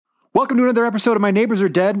Welcome to another episode of My Neighbors Are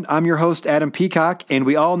Dead. I'm your host, Adam Peacock, and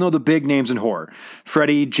we all know the big names in horror.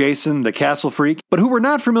 Freddy, Jason, the Castle Freak. But who we're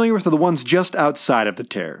not familiar with are the ones just outside of the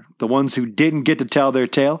tear. The ones who didn't get to tell their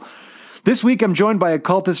tale. This week I'm joined by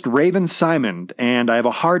occultist Raven Simon, and I have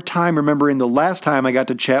a hard time remembering the last time I got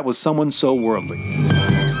to chat with someone so worldly.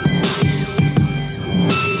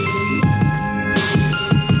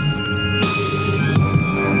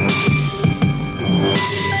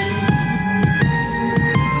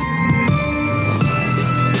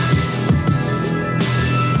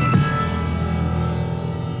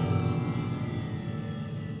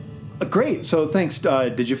 Great. So thanks.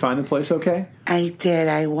 Did you find the place okay? I did.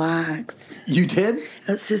 I walked. You did?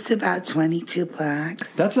 It's just about 22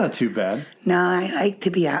 blocks. That's not too bad. No, I like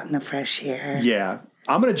to be out in the fresh air. Yeah.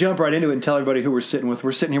 I'm going to jump right into it and tell everybody who we're sitting with.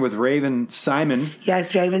 We're sitting here with Raven Simon.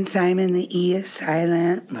 Yes, Raven Simon. The E is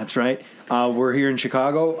silent. That's right. We're here in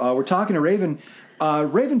Chicago. We're talking to Raven.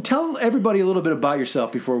 Raven, tell everybody a little bit about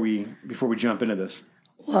yourself before we jump into this.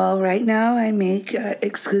 Well, right now I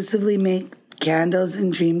exclusively make candles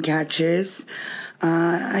and dream catchers.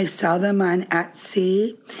 I sell them on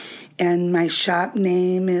Etsy, and my shop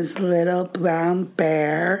name is Little Brown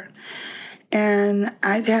Bear. And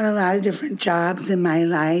I've had a lot of different jobs in my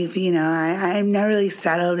life. You know, I've never really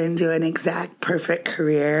settled into an exact perfect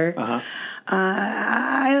career.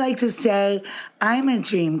 I like to say I'm a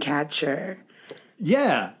dream catcher.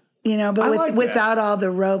 Yeah. You know, but like without all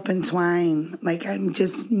the rope and twine. Like, I'm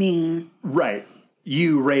just me. Right.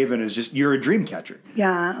 You, Raven, you're a dream catcher.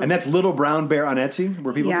 Yeah. And that's Little Brown Bear on Etsy,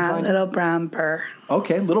 where people can find Little Brown Bear.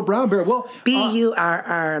 Okay, Little Brown Bear. Well,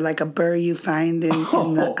 B-U-R-R, like a burr you find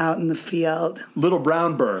out in the field. Little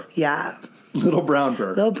Brown Bear. Yeah. Little Brown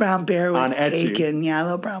Bear. Little Brown Bear was on Etsy. taken. Yeah,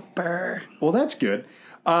 Little Brown Bear. Well, that's good.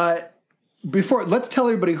 Let's tell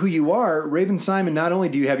everybody who you are. Raven Simon, not only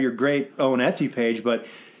do you have your great own Etsy page, but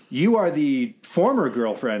you are the former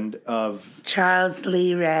girlfriend of Charles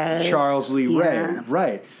Lee Ray. Charles Lee Ray,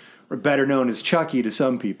 right. Or better known as Chucky to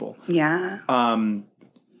some people. Yeah.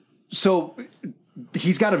 So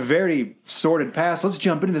he's got a very sordid past. Let's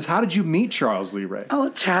jump into this. How did you meet Charles Lee Ray? Oh,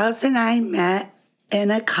 Charles and I met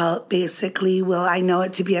in a cult, basically. Well, I know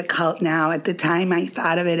it to be a cult now. At the time, I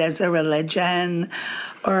thought of it as a religion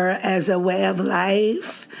or as a way of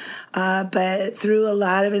life. But through a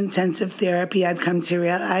lot of intensive therapy, I've come to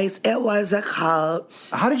realize it was a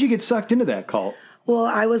cult. How did you get sucked into that cult? Well,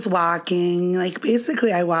 I was walking.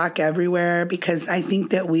 Basically, I walk everywhere because I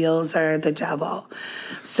think that wheels are the devil.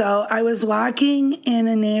 So I was walking in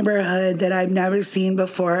a neighborhood that I've never seen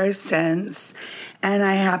before or since. And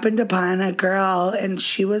I happened upon a girl, and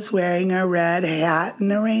she was wearing a red hat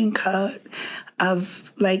and a raincoat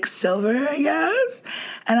of silver, I guess.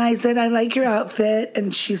 And I said, I like your outfit.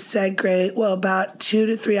 And she said, great. Well, about 2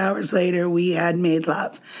 to 3 hours later, we had made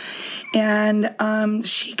love. And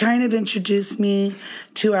she kind of introduced me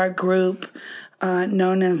to our group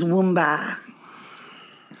known as Woomba.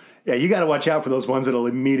 Yeah, you got to watch out for those ones that'll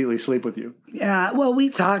immediately sleep with you. Yeah, well, we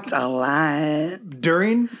talked a lot.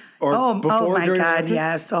 During or before? Oh my during, God,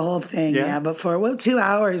 yes, the whole thing. Yeah, before. Well, 2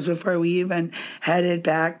 hours before we even headed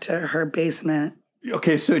back to her basement.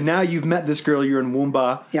 Okay, so now you've met this girl. You're in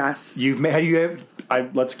Woomba. Yes.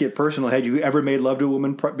 Let's get personal. Had you ever made love to a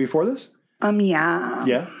woman before this? Yeah.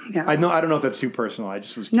 Yeah? Yeah. I don't know if that's too personal. I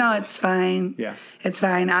just was curious. No, it's fine. Yeah. It's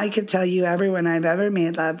fine. I could tell you everyone I've ever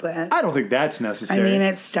made love with. I don't think that's necessary. I mean,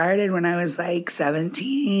 it started when I was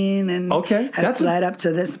 17 and has led up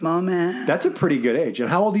to this moment. That's a pretty good age. And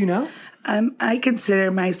how old are you now? I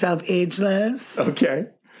consider myself ageless. Okay.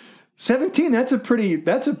 17, that's a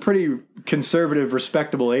pretty conservative,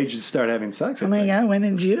 respectable age to start having sex. Oh my God, when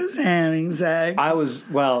did you start having sex? I was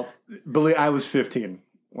 15.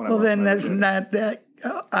 Well, then that's not that.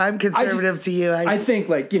 I'm conservative to you. I think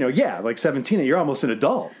 17, you're almost an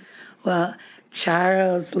adult. Well,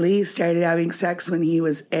 Charles Lee started having sex when he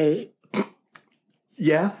was 8.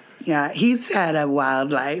 Yeah? Yeah, he's had a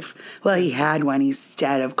wild life. Well, he had one. He's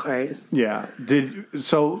dead, of course. Yeah.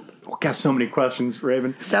 Got so many questions,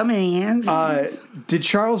 Raven. So many answers.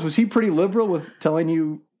 Was he pretty liberal with telling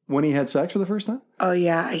you when he had sex for the first time? Oh,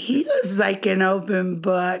 yeah. He was like an open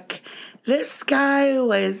book. This guy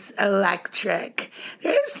was electric.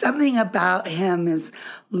 There's something about him, his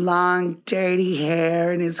long, dirty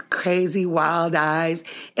hair and his crazy, wild eyes.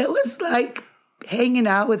 It was like hanging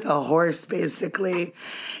out with a horse, basically.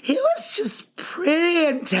 He was just pretty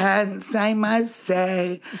intense, I must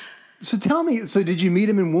say. So tell me, did you meet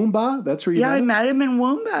him in Woomba? That's where you met him? I met him in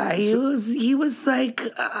Woomba. He was like,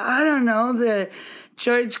 I don't know, the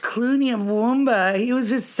George Clooney of Woomba. He was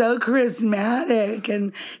just so charismatic,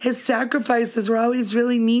 and his sacrifices were always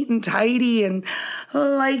really neat and tidy. And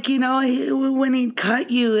like, when he'd cut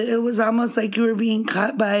you, it was almost like you were being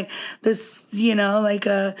cut by this, like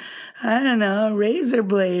a razor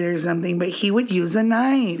blade or something, but he would use a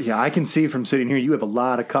knife. Yeah, I can see from sitting here, you have a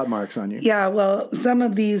lot of cut marks on you. Yeah, well, some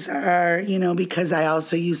of these are, because I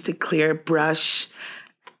also used to clear brush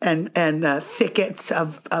and thickets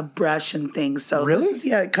of brush and things. So really?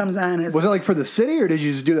 It comes on as... Was it like for the city, or did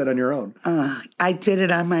you just do that on your own? I did it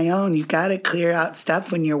on my own. You got to clear out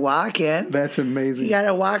stuff when you're walking. That's amazing. You got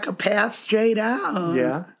to walk a path straight out.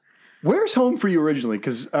 Yeah. Where's home for you originally?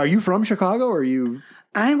 Because are you from Chicago, or are you...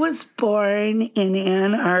 I was born in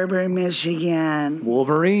Ann Arbor, Michigan.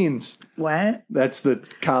 Wolverines. What? That's the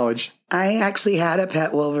college. I actually had a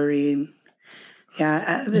pet Wolverine.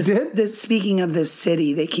 Yeah. You did? Speaking of this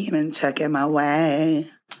city, they came and took him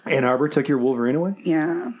away. Ann Arbor took your Wolverine away?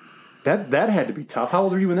 Yeah. That had to be tough. How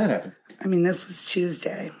old were you when that happened? I mean, this was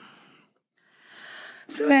Tuesday.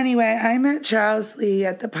 So anyway, I met Charles Lee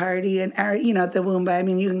at the party and, at the Woomba. I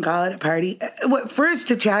mean, you can call it a party. What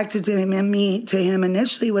first attracted to him and me to him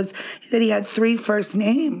initially was that he had 3 first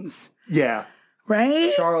names. Yeah.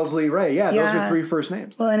 Right? Charles Lee Ray. Yeah, those are 3 first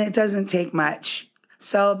names. Well, and it doesn't take much.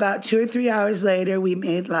 So about 2 or 3 hours later, we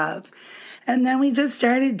made love. And then we just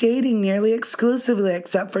started dating nearly exclusively,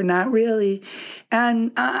 except for not really.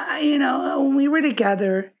 And, when we were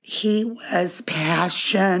together, he was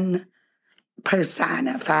passion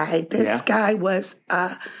personified. This guy was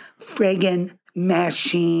a friggin'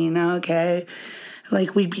 machine, okay?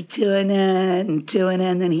 Like, we'd be doing it, and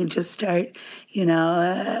then he'd just start,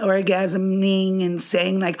 orgasming and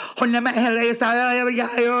saying, like, and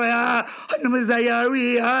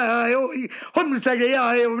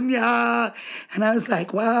I was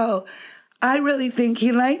like, wow, I really think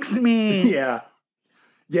he likes me. Yeah.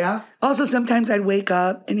 Yeah. Also, sometimes I'd wake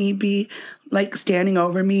up and he'd be like standing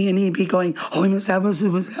over me and he'd be going, what's happening?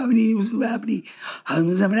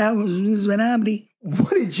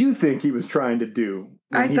 What did you think he was trying to do?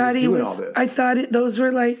 I thought those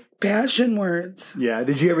were like passion words. Yeah.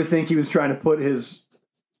 Did you ever think he was trying to put his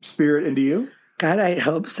spirit into you? God, I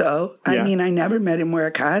hope so. Yeah. I mean, I never met him wear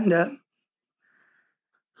a condom.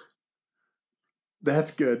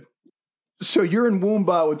 That's good. So you're in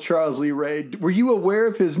Woomba with Charles Lee Ray. Were you aware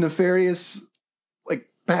of his nefarious,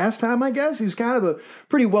 pastime, I guess? He was kind of a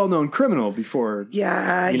pretty well-known criminal before.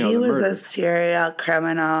 Yeah, he was a serial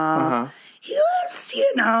criminal. Uh-huh. He was,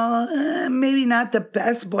 maybe not the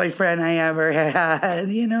best boyfriend I ever had.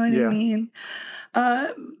 You know what I mean?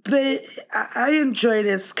 But I enjoyed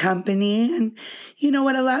his company. And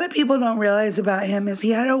what a lot of people don't realize about him is he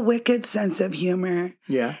had a wicked sense of humor.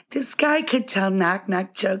 Yeah. This guy could tell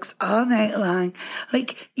knock-knock jokes all night long.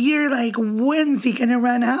 Like, you're like, when's he going to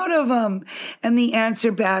run out of them? And the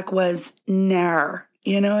answer back was, ne'er.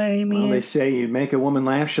 You know what I mean? Well, they say you make a woman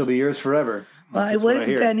laugh, she'll be yours forever. Well, I would have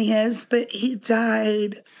been his, but he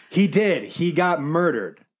died. He did. He got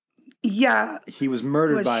murdered. Yeah. He was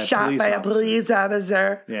murdered by a police officer. Shot by a police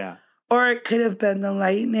officer. Yeah. Or it could have been the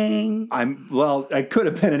lightning. It could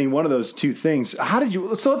have been any one of those two things.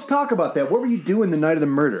 So let's talk about that. What were you doing the night of the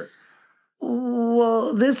murder?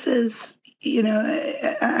 Well, this is,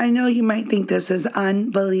 I know you might think this is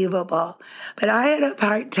unbelievable, but I had a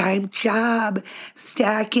part-time job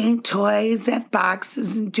stacking toys and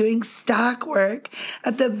boxes and doing stock work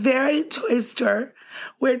at the very toy store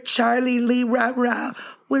where Charlie Lee Rah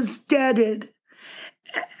was deaded.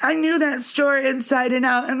 I knew that store inside and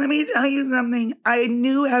out. And let me tell you something. I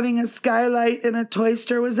knew having a skylight in a toy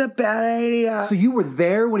store was a bad idea. So you were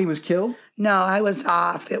there when he was killed? No, I was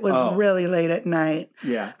off. It was really late at night.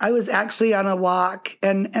 Yeah. I was actually on a walk.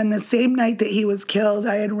 And the same night that he was killed,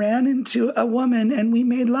 I had ran into a woman and we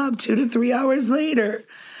made love 2 to 3 hours later.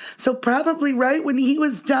 So probably right when he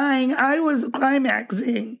was dying, I was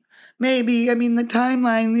climaxing. Maybe. I mean, the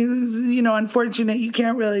timeline is, unfortunate. You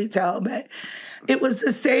can't really tell, but it was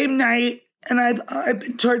the same night, and I've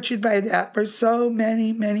been tortured by that for so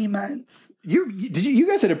many, many months. You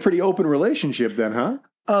guys had a pretty open relationship then, huh?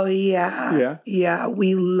 Oh, yeah. Yeah? Yeah,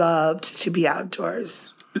 we loved to be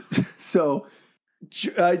outdoors. So,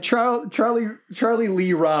 Charlie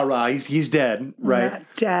Lee Rah, he's dead, right? Not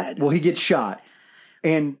dead. Well, he gets shot.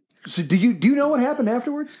 And so do you know what happened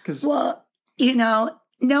afterwards? Well,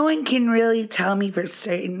 no one can really tell me for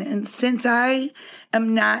certain. And since I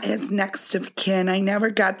am not his next of kin, I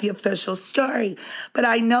never got the official story. But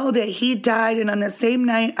I know that he died, and on the same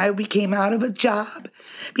night, I became out of a job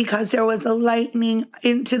because there was a lightning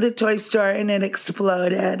into the toy store and it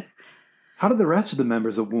exploded. How did the rest of the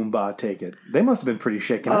members of Woomba take it? They must have been pretty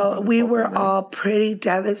shaken up. Oh, we were all pretty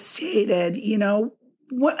devastated. You know,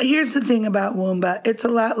 here's the thing about Woomba. It's a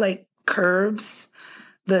lot like Curves,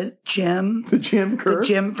 the gym. The gym Curve? The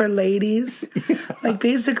gym for ladies. Like,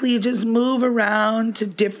 basically, you just move around to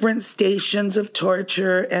different stations of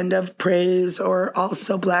torture and of praise, or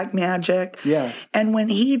also black magic. Yeah. And when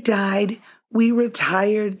he died, we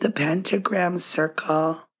retired the pentagram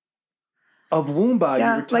circle. Of Woomba,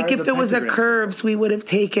 Yeah, like if it was a Curves, we would have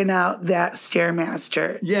taken out that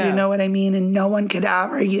Stairmaster. Yeah. You know what I mean? And no one could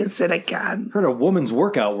ever use it again. Heard a woman's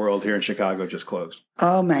workout world here in Chicago just closed.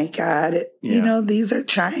 Oh, my God. Yeah. You know, these are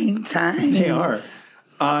trying times. They are.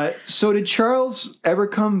 So did Charles ever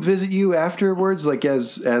come visit you afterwards, like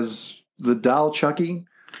as the doll Chucky?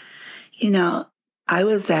 You know, I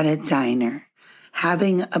was at a diner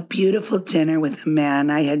having a beautiful dinner with a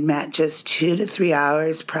man I had met just 2 to 3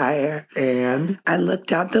 hours prior. And I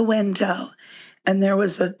looked out the window, and there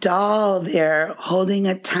was a doll there holding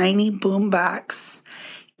a tiny boombox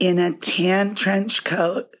in a tan trench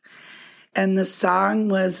coat. And the song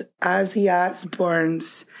was Ozzy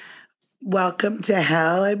Osbourne's Welcome to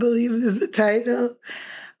Hell, I believe is the title.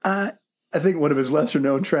 I think one of his lesser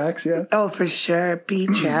known tracks, yeah. Oh, for sure,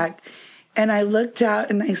 B-track. And I looked out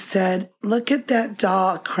and I said, look at that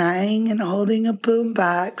doll crying and holding a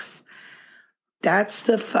boombox. That's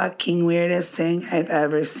the fucking weirdest thing I've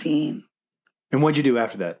ever seen. And what'd you do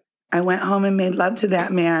after that? I went home and made love to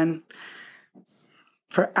that man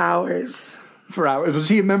for hours. For hours? Was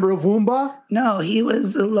he a member of Woomba? No, he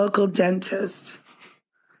was a local dentist.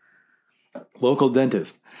 Local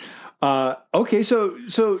dentist. Okay,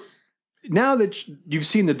 so now that you've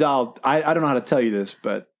seen the doll, I don't know how to tell you this,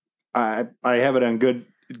 but I have it on good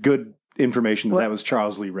information that was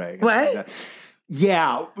Charles Lee Ray. What?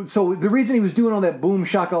 Yeah. So the reason he was doing all that boom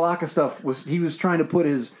shakalaka stuff was he was trying to put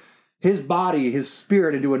his body, his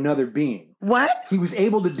spirit into another being. What? He was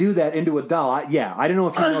able to do that into a doll. I don't know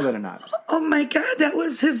if you know that or not. Oh my God, that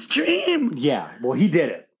was his dream. Yeah. Well, he did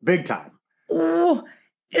it big time. Oh,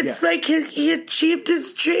 it's like he achieved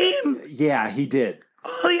his dream. Yeah, he did.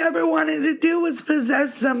 All he ever wanted to do was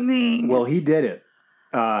possess something. Well, he did it.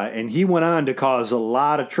 And he went on to cause a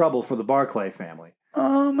lot of trouble for the Barclay family.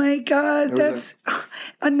 Oh my God, that's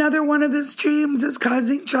another one of his dreams is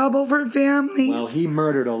causing trouble for families. Well, he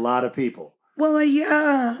murdered a lot of people. Well,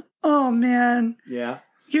 yeah. Oh man. Yeah.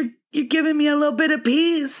 You're giving me a little bit of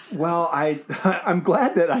peace. Well, I'm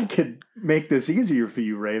glad that I could make this easier for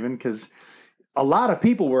you, Raven, because a lot of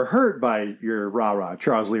people were hurt by your rah-rah,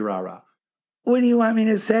 Charles Lee rah-rah. What do you want me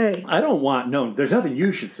to say? There's nothing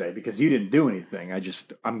you should say because you didn't do anything.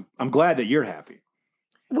 I'm glad that you're happy.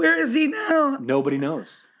 Where is he now? Nobody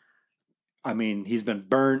knows. I mean, he's been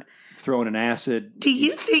burnt, thrown in acid. Do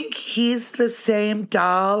you think he's the same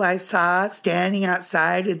doll I saw standing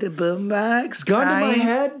outside with the boombox? Gun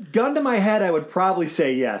to my head, I would probably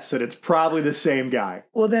say yes, that it's probably the same guy.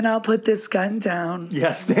 Well, then I'll put this gun down.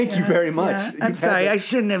 Yes, thank you very much. Yeah. I'm sorry, I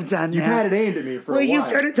shouldn't have done that. You had it aimed at me for a while. Well, you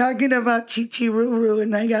started talking about Chi-Chi-Roo-Roo,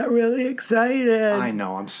 and I got really excited. I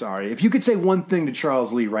know, I'm sorry. If you could say one thing to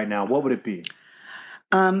Charles Lee right now, what would it be?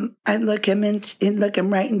 I'd look him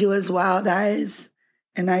right into his wild eyes,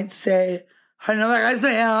 and I'd say, and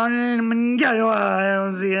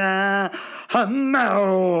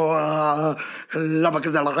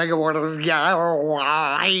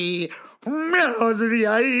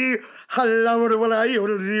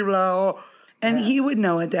he would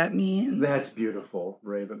know what that means. That's beautiful,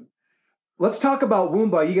 Raven. Let's talk about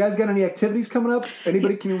Woomba. You guys got any activities coming up?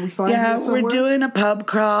 Anybody, can we find you somewhere? We're doing a pub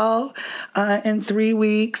crawl in 3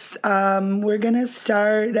 weeks. We're going to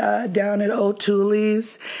start down at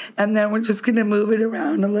O'Toole's, and then we're just going to move it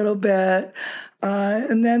around a little bit.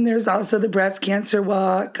 And then there's also the breast cancer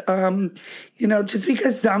walk. Just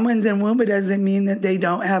because someone's in Woomba doesn't mean that they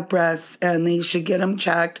don't have breasts, and they should get them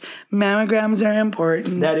checked. Mammograms are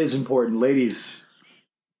important. That is important. Ladies,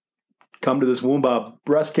 come to this Woomba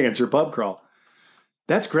breast cancer pub crawl.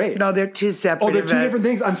 That's great. No, they're two separate events. 2 different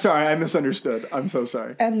things? I'm sorry. I misunderstood. I'm so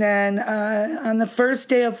sorry. And then on the first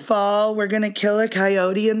day of fall, we're going to kill a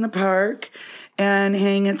coyote in the park and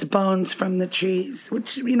hang its bones from the trees,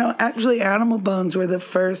 which, actually animal bones were the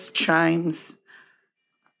first chimes.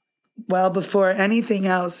 Well, before anything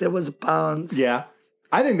else, it was bones. Yeah.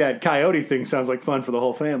 I think that coyote thing sounds like fun for the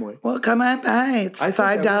whole family. Well, come on by. It's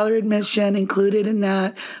 $5 admission, included in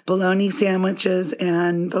that bologna sandwiches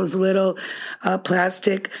and those little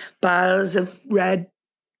plastic bottles of red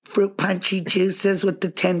fruit punchy juices with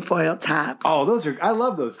the tinfoil tops. Oh, I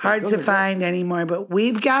love those things. Hard to find anymore, but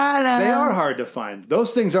we've got them. They are hard to find.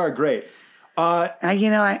 Those things are great.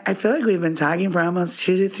 I feel like we've been talking for almost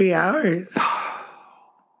 2 to 3 hours.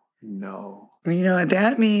 No. You know what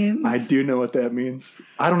that means? I do know what that means.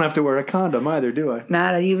 I don't have to wear a condom either, do I?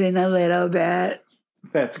 Not even a little bit.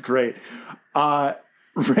 That's great.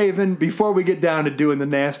 Raven, before we get down to doing the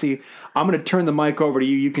nasty, I'm going to turn the mic over to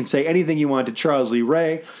you. You can say anything you want to Charles Lee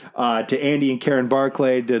Ray, to Andy and Karen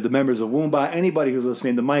Barclay, to the members of Woomba, anybody who's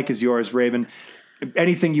listening. The mic is yours, Raven.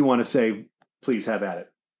 Anything you want to say, please have at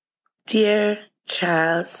it. Dear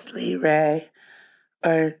Charles Lee Ray,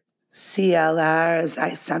 or CLR as I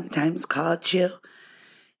sometimes called you,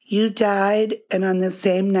 you died, and on the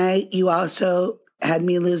same night you also had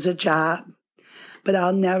me lose a job. But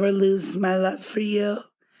I'll never lose my love for you.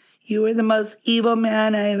 You were the most evil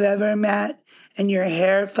man I've ever met, and your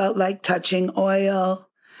hair felt like touching oil.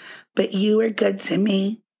 But you were good to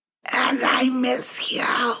me, and I miss you.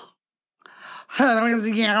 I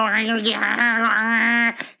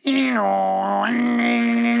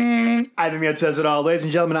think that says it all. Ladies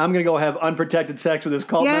and gentlemen, I'm going to go have unprotected sex with this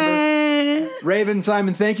cult member. Raven,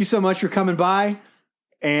 Simon, thank you so much for coming by,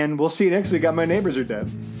 and we'll see you next week on My Neighbors Are Dead.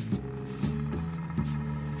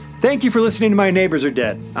 Thank you for listening to My Neighbors Are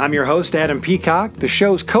Dead. I'm your host, Adam Peacock. The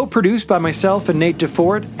show's co-produced by myself and Nate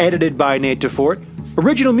DeFort, edited by Nate DeFort.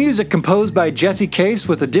 Original music composed by Jesse Case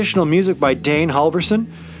with additional music by Dane Halverson.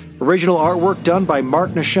 Original artwork done by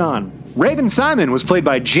Mark Nishan. Raven Simon was played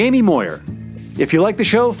by Jamie Moyer. If you like the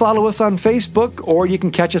show, follow us on Facebook, or you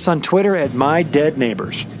can catch us on Twitter at My Dead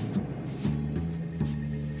Neighbors.